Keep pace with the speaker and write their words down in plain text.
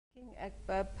King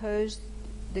Akbar posed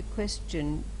the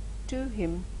question to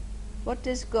him, what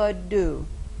does God do?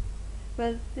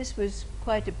 Well, this was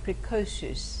quite a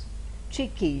precocious,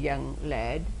 cheeky young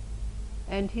lad,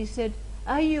 and he said,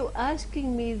 are you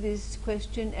asking me this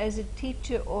question as a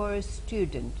teacher or a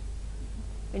student?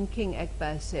 And King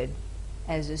Akbar said,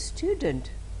 as a student.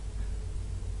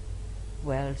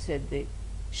 Well, said the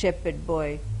shepherd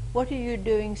boy, what are you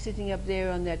doing sitting up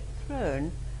there on that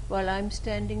throne while I'm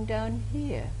standing down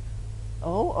here?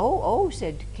 Oh,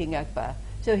 said King Akbar.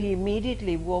 So he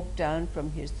immediately walked down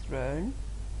from his throne,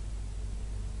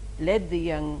 led the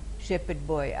young shepherd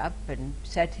boy up and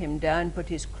sat him down, put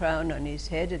his crown on his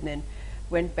head, and then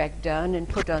went back down and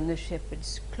put on the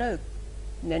shepherd's cloak.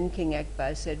 And then King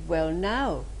Akbar said, well,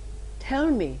 now, tell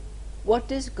me, what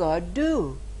does God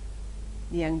do?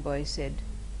 The young boy said,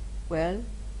 well,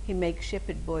 he makes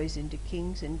shepherd boys into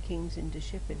kings and kings into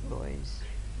shepherd boys.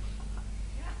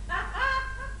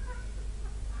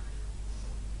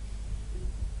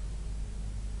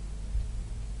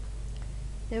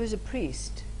 There was a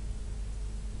priest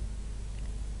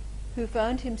who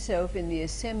found himself in the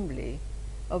assembly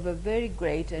of a very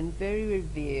great and very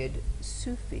revered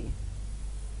Sufi.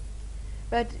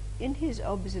 But in his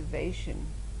observation,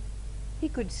 he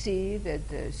could see that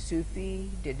the Sufi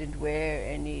didn't wear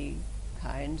any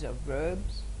kinds of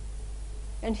robes,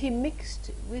 and he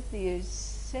mixed with the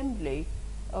assembly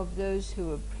of those who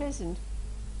were present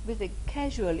with a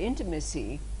casual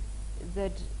intimacy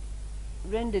that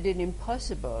rendered it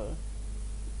impossible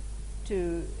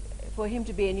for him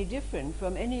to be any different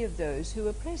from any of those who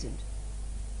were present.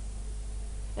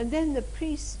 And then the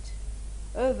priest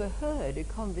overheard a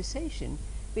conversation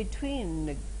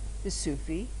between the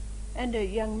Sufi and a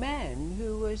young man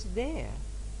who was there.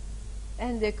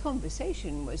 And their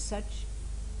conversation was such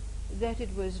that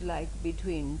it was like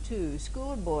between two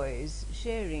schoolboys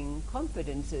sharing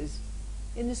confidences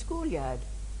in the schoolyard.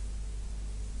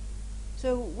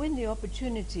 So when the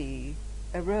opportunity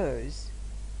arose,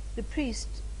 the priest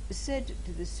said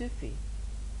to the Sufi,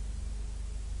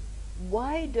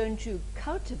 why don't you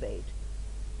cultivate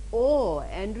awe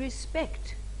and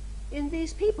respect in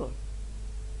these people?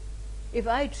 If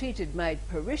I treated my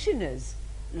parishioners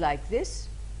like this,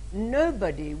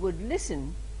 nobody would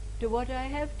listen to what I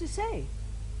have to say,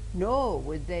 nor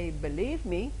would they believe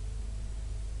me.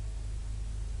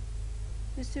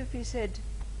 The Sufi said,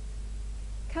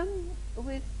 come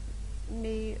with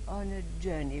me on a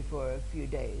journey for a few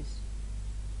days.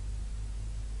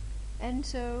 And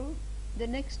so the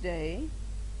next day,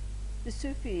 the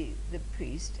Sufi, the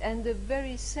priest, and the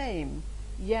very same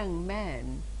young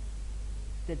man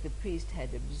that the priest had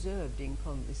observed in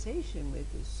conversation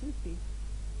with the Sufi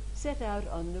set out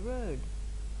on the road.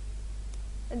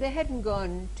 And they hadn't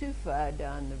gone too far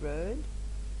down the road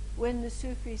when the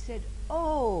Sufi said,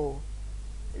 oh,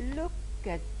 look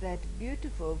at that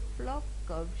beautiful flock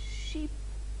of sheep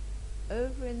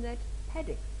over in that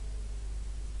paddock.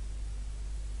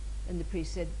 And the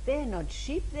priest said, they're not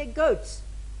sheep, they're goats.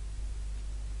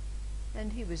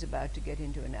 And he was about to get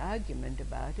into an argument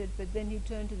about it, but then he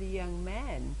turned to the young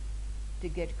man to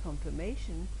get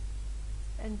confirmation,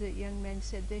 and the young man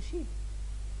said, they're sheep.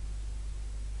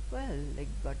 Well, they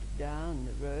got down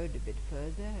the road a bit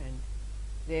further, and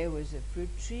there was a fruit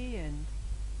tree, and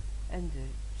the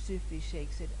Sufi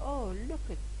sheikh said, oh, look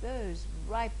at those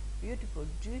ripe, beautiful,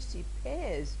 juicy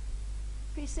pears.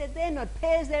 He said, they're not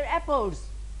pears, they're apples.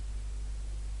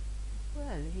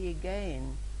 Well, he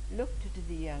again looked to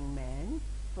the young man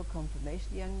for confirmation.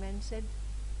 The young man said,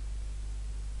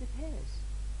 the pears.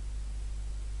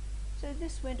 So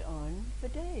this went on for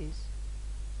days,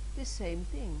 this same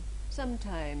thing.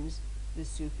 Sometimes the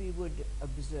Sufi would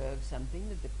observe something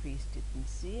that the priest didn't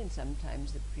see, and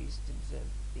sometimes the priest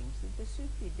observed things that the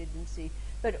Sufi didn't see.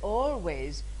 But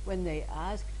always, when they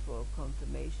asked for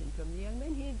confirmation from the young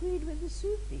man, he agreed with the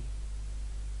Sufi.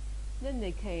 Then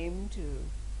they came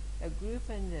to a group,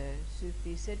 and the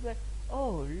Sufi said, well,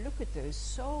 oh, look at those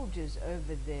soldiers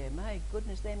over there. My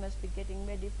goodness, they must be getting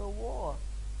ready for war.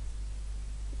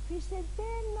 The priest said,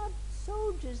 they're not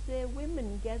soldiers, they're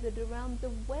women gathered around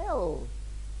the well.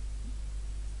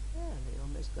 Well, they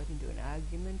almost got into an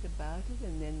argument about it,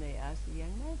 and then they asked the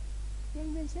young man. The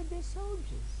young man said, they're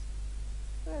soldiers.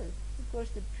 Well, of course,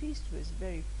 the priest was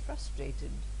very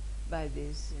frustrated by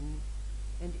this,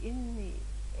 and in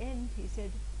the end he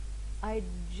said, I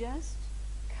just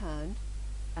can't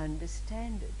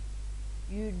understand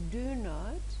it. You do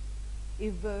not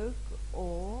evoke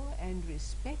awe and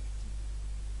respect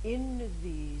in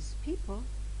these people,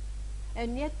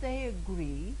 and yet they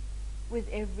agree with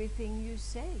everything you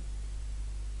say.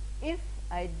 If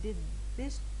I did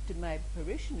this to my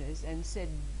parishioners and said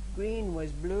green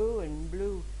was blue and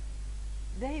blue,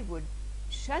 they would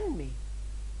shun me.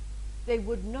 They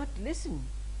would not listen.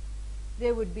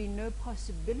 There would be no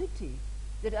possibility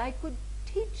that I could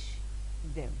teach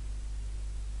them.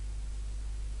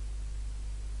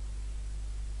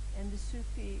 And the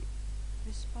Sufi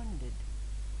responded.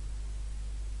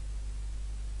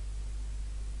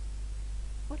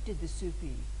 What did the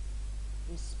Sufi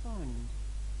respond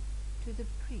to the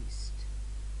priest?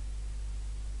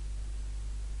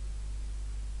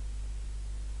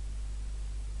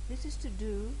 This is to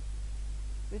do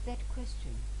with that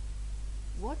question.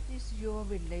 What is your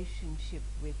relationship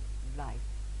with life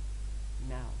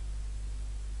now?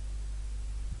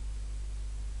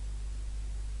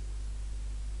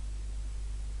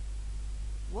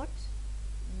 What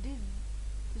did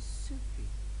the Sufi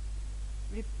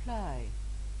reply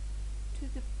to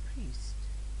the priest?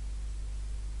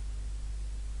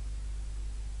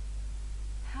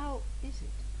 How is it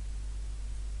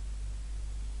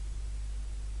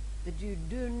that you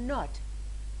do not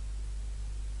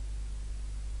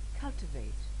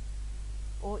cultivate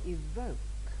or evoke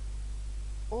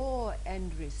awe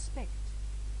and respect,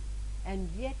 and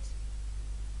yet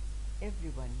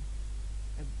everyone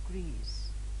agrees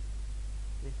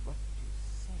with what you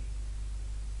say?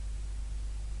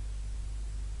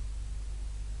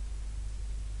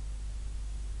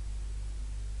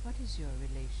 What is your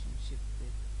relationship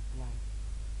with life?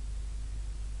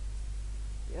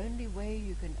 The only way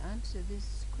you can answer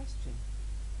this question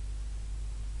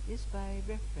is by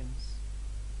reference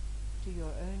to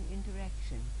your own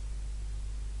interaction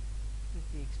with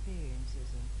the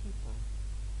experiences and people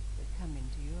that come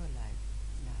into your life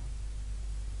now.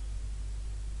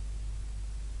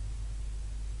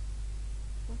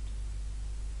 What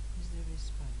is the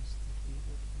response that we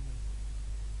would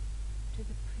make to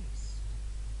the priest?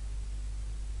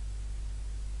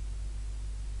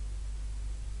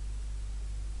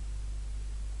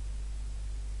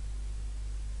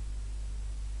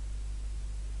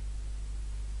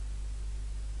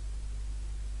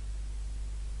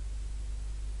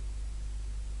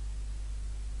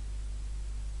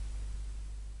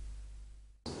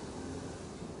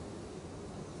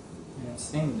 It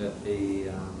seemed that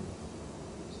the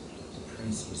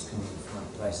priest was coming from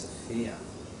a place of fear,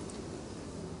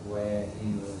 where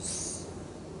he was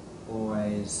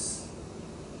always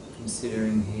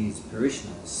considering his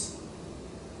parishioners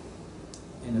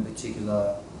in a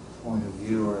particular point of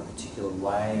view or a particular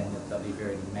way, and that they'll be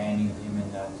very demanding of him,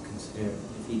 and they'll consider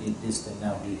if he did this, then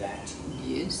they'll do that.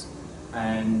 Yes.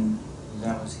 And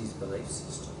that was his belief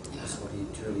system. That's what he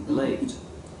truly believed.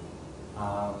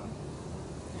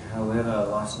 However,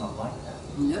 life's not like that.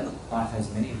 No. Life has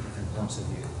many different points of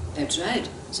view. That's right.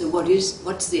 So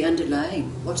what's the underlying,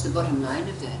 what's the bottom line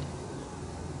of that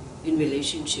in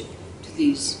relationship to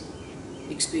these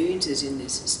experiences in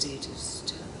this status?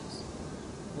 Tell us.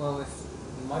 Well,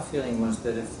 my feeling was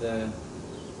that if the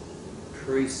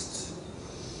priest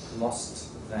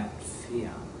lost that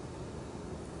fear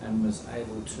and was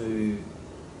able to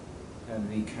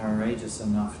be courageous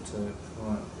enough to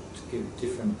give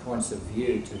different points of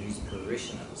view to his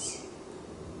parishioners,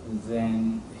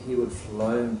 then he would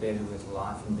flow better with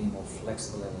life and be more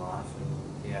flexible in life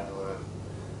and be able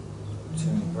to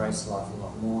embrace life a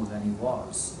lot more than he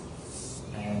was.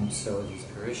 And so would his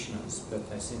parishioners, but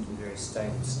they seemed to be very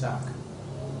stuck.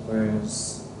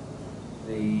 Whereas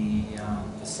the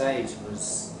sage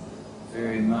was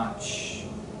very much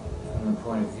from the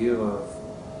point of view of,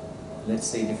 let's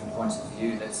see different points of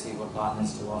view, let's see what life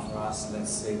has to offer us,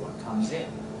 let's see what comes in.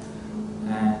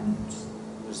 And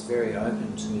was very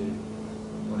open to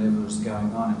whatever was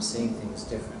going on and seeing things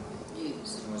differently.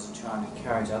 Yes. And was trying to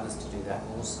encourage others to do that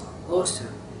also. Also,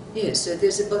 yes, so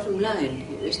there's a bottom line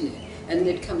here, isn't it? And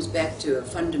it comes back to a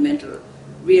fundamental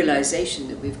realization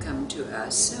that we've come to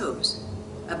ourselves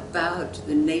about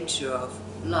the nature of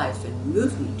life and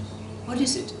movement. What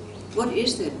is it? What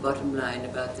is that bottom line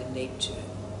about the nature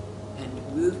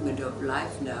and movement of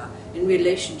life now in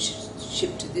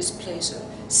relationship to this place of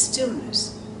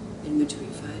stillness in which we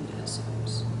find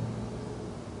ourselves?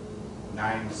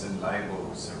 Names and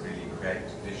labels are really create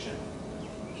division.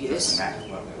 Yes. Doesn't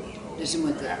matter what they were called. Doesn't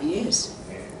want that. Yes,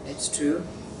 Yes. that's true.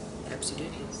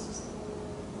 Absolutely.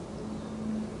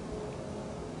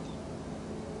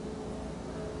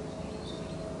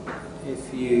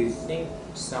 If you think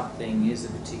something is a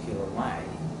particular way,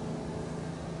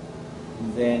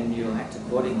 then you'll act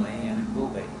accordingly and it will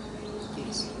be.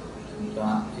 Yes.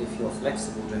 But if you're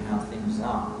flexible to how things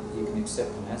are, you can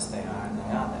accept them as they are, and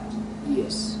they are that.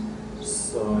 Yes.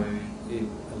 So it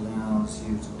allows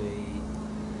you to be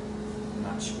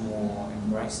much more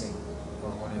embracing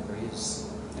of whatever is.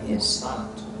 and Yes. more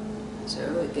silent.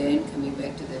 So again, coming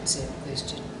back to that same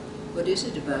question, what is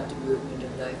it about the movement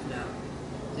of life now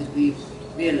that we've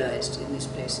realized in this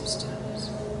place of stillness?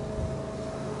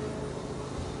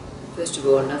 First of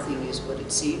all, nothing is what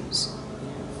it seems.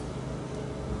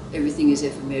 Everything is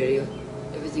ephemeral.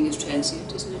 Everything is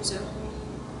transient, isn't it so?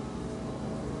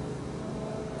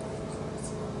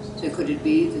 So could it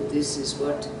be that this is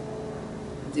what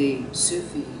the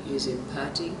Sufi is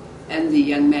imparting and the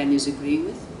young man is agreeing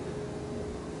with?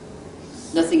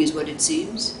 Nothing is what it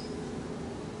seems?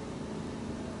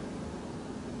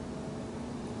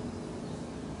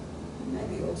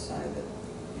 Maybe also that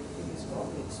everything is what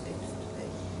we expect it to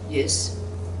be. Yes.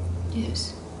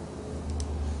 Yes.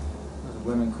 Well, the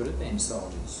women could have been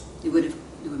soldiers. The women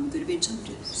could have been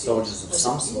soldiers. Soldiers of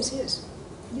some sort. Yes, yes.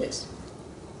 Yes.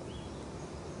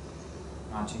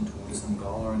 Marching towards some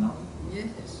goal or another.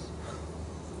 Yes.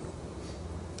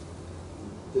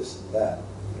 This and that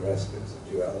are aspects of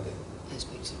duality.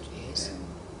 Aspects of yes. And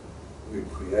we're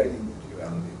creating the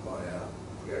duality by our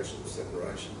creation of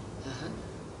separation. Uh-huh.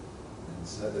 And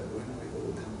so that when we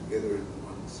all come together in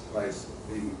one place of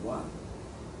being one,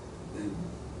 then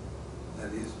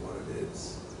that is what it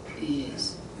is.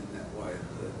 Yes. And in that way,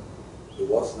 there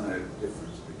was no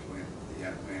difference between the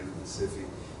young man and the Sufi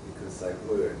because they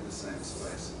were in the same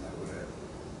space and they were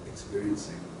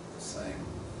experiencing the same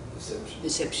perception.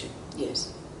 Perception,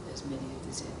 yes. As many of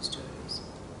the Zen stories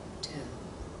tell.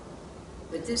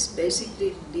 But this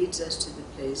basically leads us to the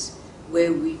place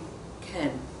where we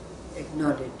can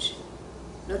acknowledge,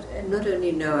 not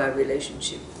only know our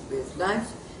relationship with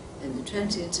life and the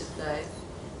transience of life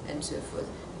and so forth,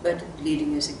 but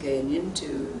leading us again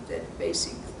into that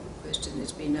basic question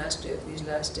that's been asked over these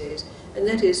last days, and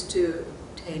that is to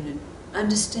obtain an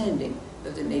understanding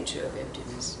of the nature of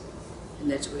emptiness. And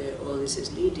that's where all this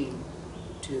is leading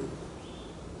to.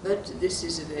 But this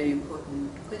is a very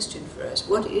important question for us.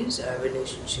 What is our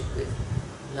relationship with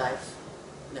life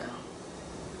now?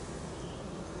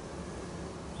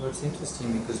 Well, it's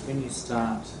interesting because when you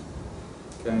start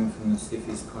going from the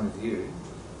Sufi's point of view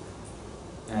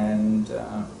and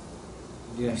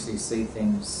you actually see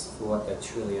things for what they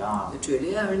truly are, They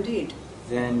truly are indeed.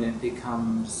 then it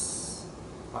becomes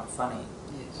quite funny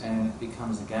Yes. and it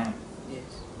becomes a game. Yes.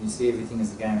 You see everything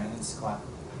as a game and it's quite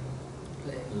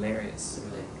Play. hilarious, Play.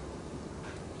 really.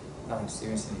 Nothing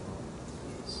serious anymore.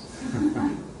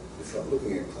 Yes. It's like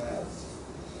looking at clouds.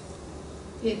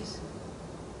 Yes.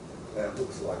 A cloud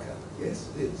looks like a, yes,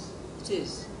 it is, It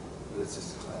is. but it's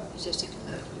just a cloud. It's just a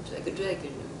cloud. It looks like a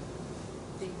dragon.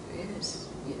 Yes.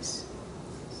 Yes.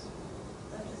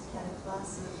 I just had a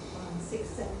class of 6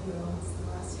 7-year-olds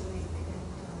last week,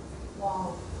 and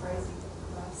wild, crazy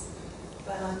class.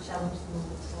 But I challenged them all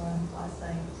the time by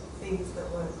saying things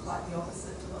that were quite the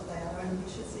opposite to what they are, and you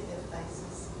should see their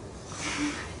faces.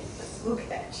 Just look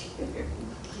at you.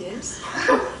 Yes.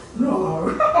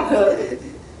 No.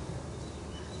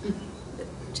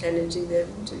 Challenging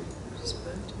them to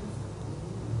respond.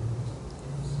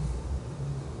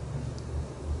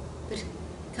 But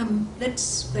come,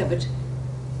 let's grab it.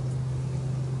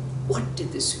 What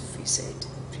did the Sufi say to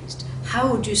the priest?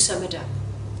 How would you sum it up?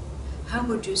 How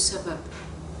would you sum up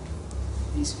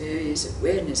these various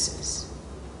awarenesses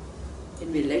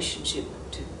in relationship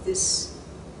to this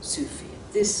Sufi,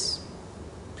 this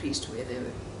priest, where they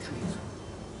were coming from?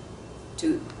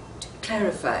 To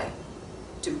clarify,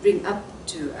 to bring up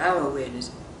to our awareness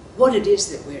what it is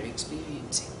that we're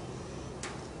experiencing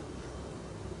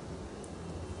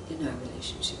in our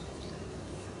relationship with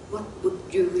life. What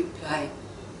would you reply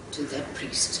to that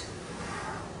priest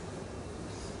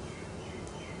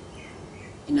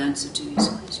in answer to his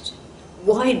question?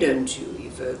 Why don't you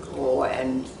evoke awe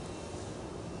and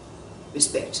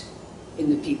respect in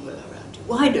the people around you?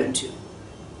 Why don't you?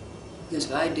 Because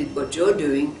if I did what you're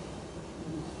doing,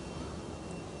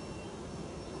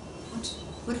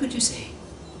 what would you say?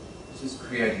 It's just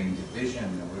creating division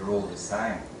and we're all the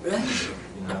same. Right?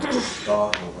 You know,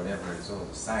 God or whatever, it's all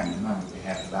the same. The moment we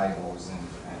have labels and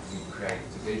we create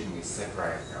division, we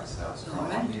separate ourselves from All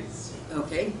right. what is.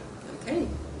 Okay, okay.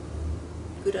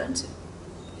 Good answer.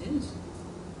 Yes.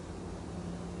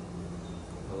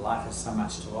 Well, life has so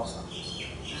much to offer.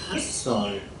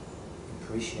 So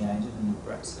appreciate it and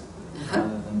embrace it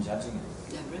rather than judging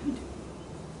it. Yeah, right.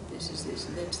 This is this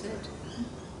and that's that.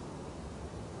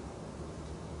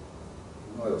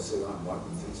 I also like one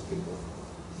of these people.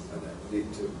 I don't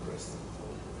need to impress them.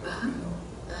 Uh-huh. You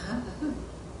know. Uh-huh,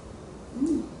 uh-huh.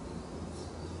 Mm.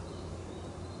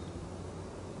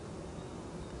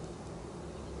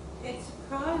 It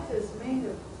surprises me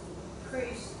the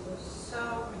priest was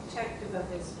so protective of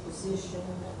his position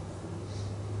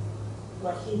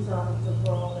what he thought of the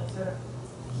world, etc.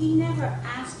 He never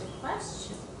asked a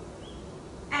question.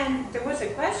 And there was a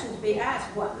question to be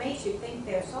asked, what makes you think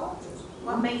they're soldiers?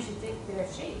 What makes you think they're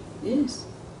sheep? Yes.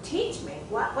 Teach me,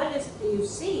 what is it that you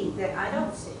see that I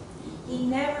don't see? He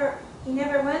never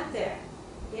went there.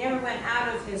 He never went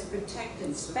out of his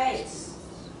protected space.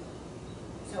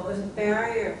 So it was a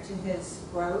barrier to his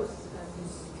growth and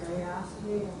his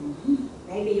curiosity. And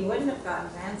maybe he wouldn't have gotten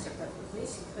an answer, but at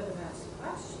least he could have asked a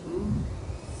question.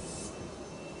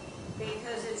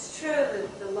 Because it's true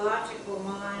that the logical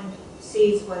mind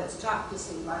sees what it's taught to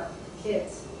see, like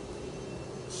kids.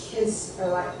 Kids are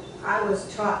like, I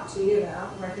was taught to,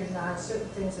 recognize certain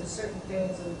things in a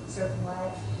certain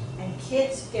way. And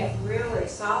kids get really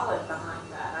solid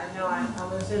behind that. I know I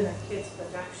was in a kids'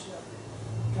 production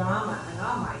of drama, and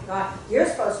oh my God, you're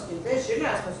supposed to do this, you're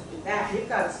not supposed to do that, you've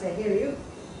got to stay here, you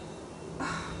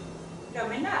drove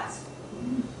me nuts.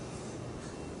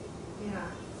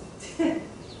 Yeah.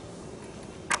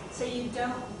 So you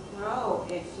don't grow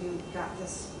if you've got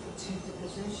this protected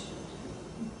position.